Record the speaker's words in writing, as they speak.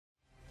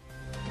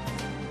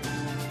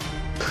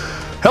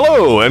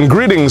Hello and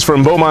greetings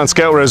from Beaumont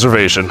Scout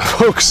Reservation.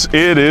 Folks,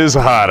 it is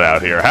hot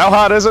out here. How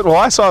hot is it? Well,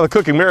 I saw the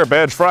cooking merit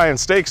badge frying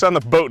steaks on the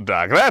boat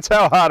dock. That's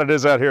how hot it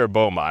is out here at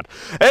Beaumont.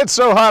 It's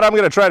so hot I'm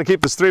going to try to keep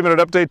this 3-minute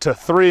update to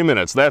 3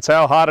 minutes. That's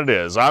how hot it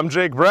is. I'm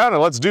Jake Brown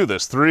and let's do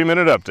this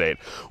 3-minute update.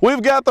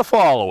 We've got the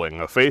following: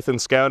 a Faith in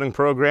Scouting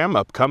program,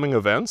 upcoming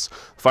events,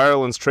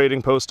 Firelands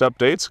Trading Post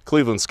updates,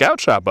 Cleveland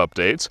Scout Shop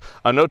updates,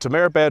 a note to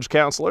merit badge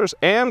counselors,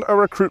 and a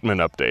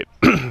recruitment update.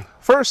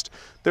 First,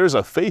 there's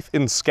a Faith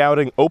in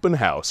Scouting open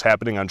house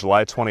happening on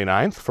July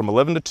 29th from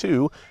 11 to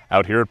 2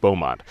 out here at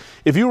Beaumont.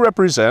 If you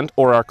represent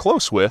or are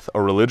close with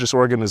a religious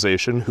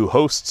organization who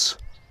hosts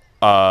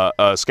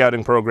a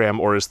scouting program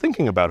or is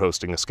thinking about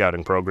hosting a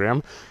scouting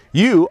program,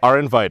 you are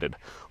invited.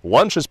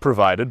 Lunch is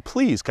provided.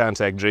 Please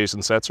contact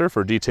Jason Setzer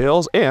for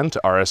details and to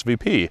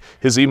RSVP.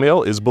 His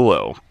email is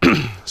below.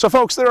 So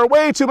folks, there are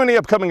way too many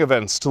upcoming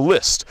events to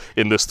list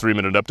in this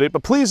 3-minute update,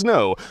 but please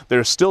know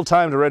there's still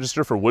time to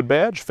register for Wood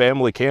Badge,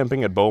 Family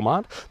Camping at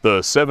Beaumont, the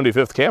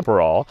 75th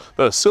Camperall,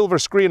 the Silver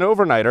Screen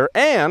Overnighter,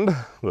 and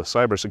the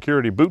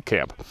Cybersecurity Boot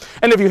Camp.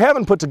 And if you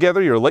haven't put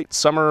together your late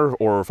summer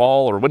or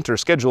fall or winter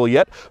schedule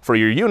yet for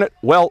your unit,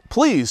 well,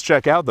 please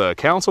check out the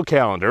council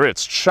calendar.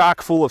 It's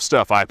chock full of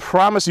stuff. I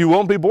promise you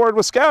won't be bored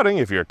with scouting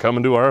if you're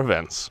coming to our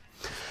events.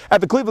 At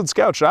the Cleveland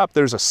Scout Shop,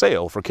 there's a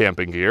sale for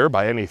camping gear.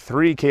 Buy any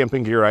 3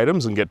 camping gear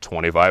items and get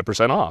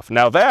 25% off.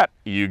 Now that,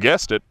 you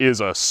guessed it,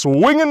 is a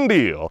swinging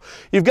deal.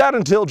 You've got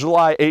until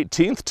July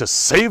 18th to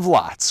save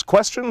lots.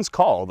 Questions?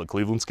 Call the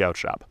Cleveland Scout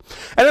Shop.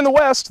 And in the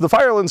West, the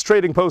Firelands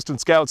Trading Post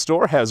and Scout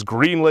Store has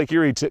Green Lake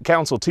Erie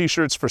Council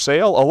t-shirts for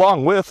sale,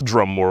 along with,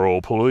 drum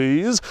roll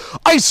please,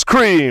 ice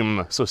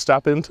cream! So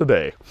stop in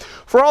today.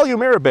 For all you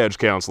merit badge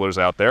counselors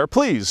out there,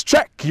 please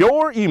check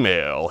your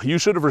email. You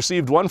should have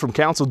received one from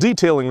Council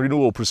detailing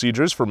renewal procedures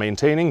for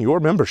maintaining your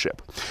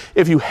membership.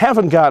 If you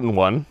haven't gotten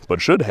one, but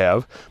should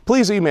have,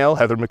 please email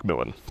Heather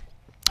McMillan.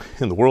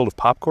 In the world of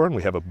popcorn,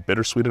 we have a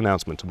bittersweet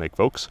announcement to make,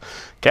 folks.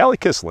 Callie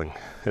Kissling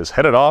is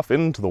headed off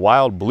into the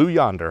wild blue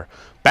yonder,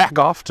 back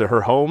off to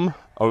her home,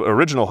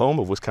 original home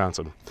of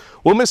Wisconsin.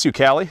 We'll miss you,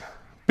 Callie.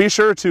 Be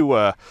sure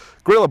to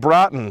grill a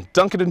brat and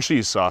dunk it in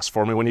cheese sauce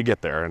for me when you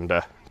get there, and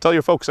tell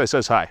your folks I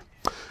says hi.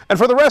 And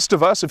for the rest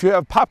of us, if you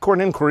have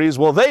popcorn inquiries,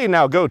 well, they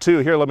now go to,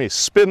 here, let me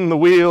spin the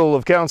wheel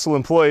of council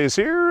employees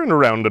here, and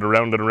around and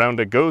around and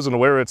around it goes, and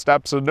where it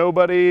stops and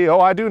nobody,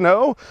 oh, I do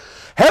know,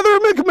 Heather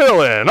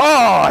McMillan.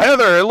 Oh,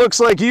 Heather, it looks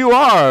like you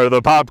are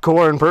the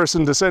popcorn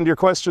person to send your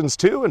questions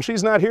to, and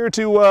she's not here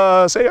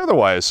to say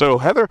otherwise. So,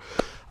 Heather,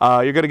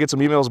 you're going to get some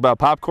emails about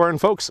popcorn.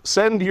 Folks,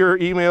 send your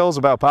emails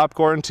about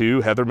popcorn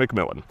to Heather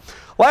McMillan.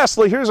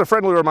 Lastly, here's a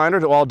friendly reminder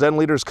to all den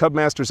leaders, cub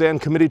masters,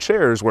 and committee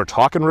chairs. We're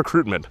talking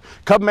recruitment.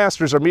 Cub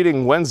masters are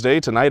meeting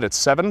Wednesday tonight at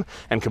 7,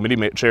 and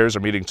committee chairs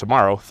are meeting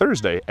tomorrow,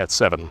 Thursday at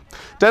 7.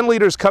 Den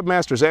leaders, cub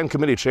masters, and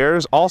committee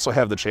chairs also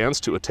have the chance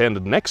to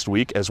attend next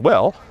week as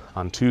well,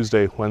 on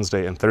Tuesday,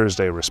 Wednesday, and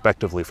Thursday,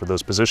 respectively, for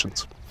those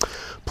positions.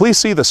 Please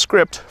see the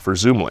script for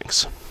Zoom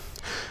links.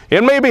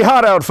 It may be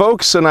hot out,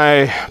 folks, and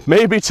I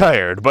may be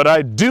tired, but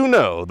I do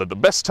know that the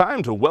best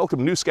time to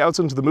welcome new scouts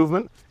into the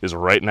movement is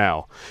right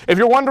now. If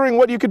you're wondering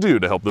what you could do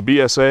to help the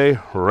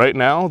BSA right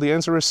now, the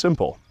answer is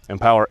simple.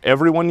 Empower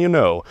everyone you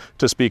know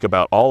to speak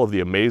about all of the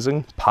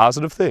amazing,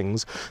 positive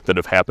things that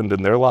have happened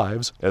in their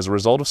lives as a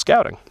result of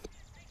scouting.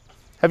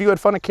 Have you had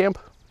fun at camp?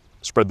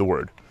 Spread the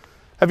word.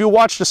 Have you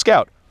watched a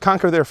scout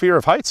conquer their fear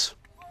of heights?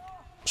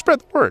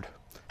 Spread the word.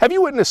 Have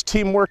you witnessed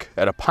teamwork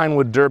at a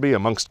Pinewood Derby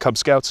amongst Cub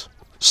Scouts?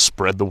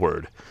 Spread the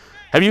word.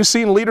 Have you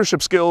seen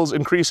leadership skills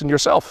increase in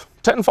yourself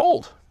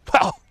tenfold?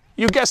 Well,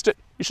 you guessed it,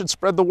 you should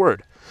spread the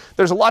word.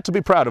 There's a lot to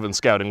be proud of in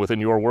scouting within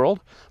your world.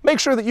 Make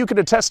sure that you can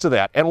attest to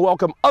that and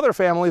welcome other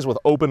families with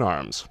open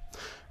arms.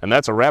 And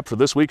that's a wrap for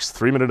this week's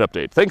 3-minute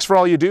update. Thanks for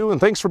all you do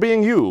and thanks for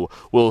being you.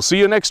 We'll see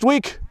you next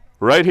week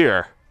right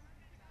here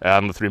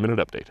on the 3-minute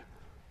update.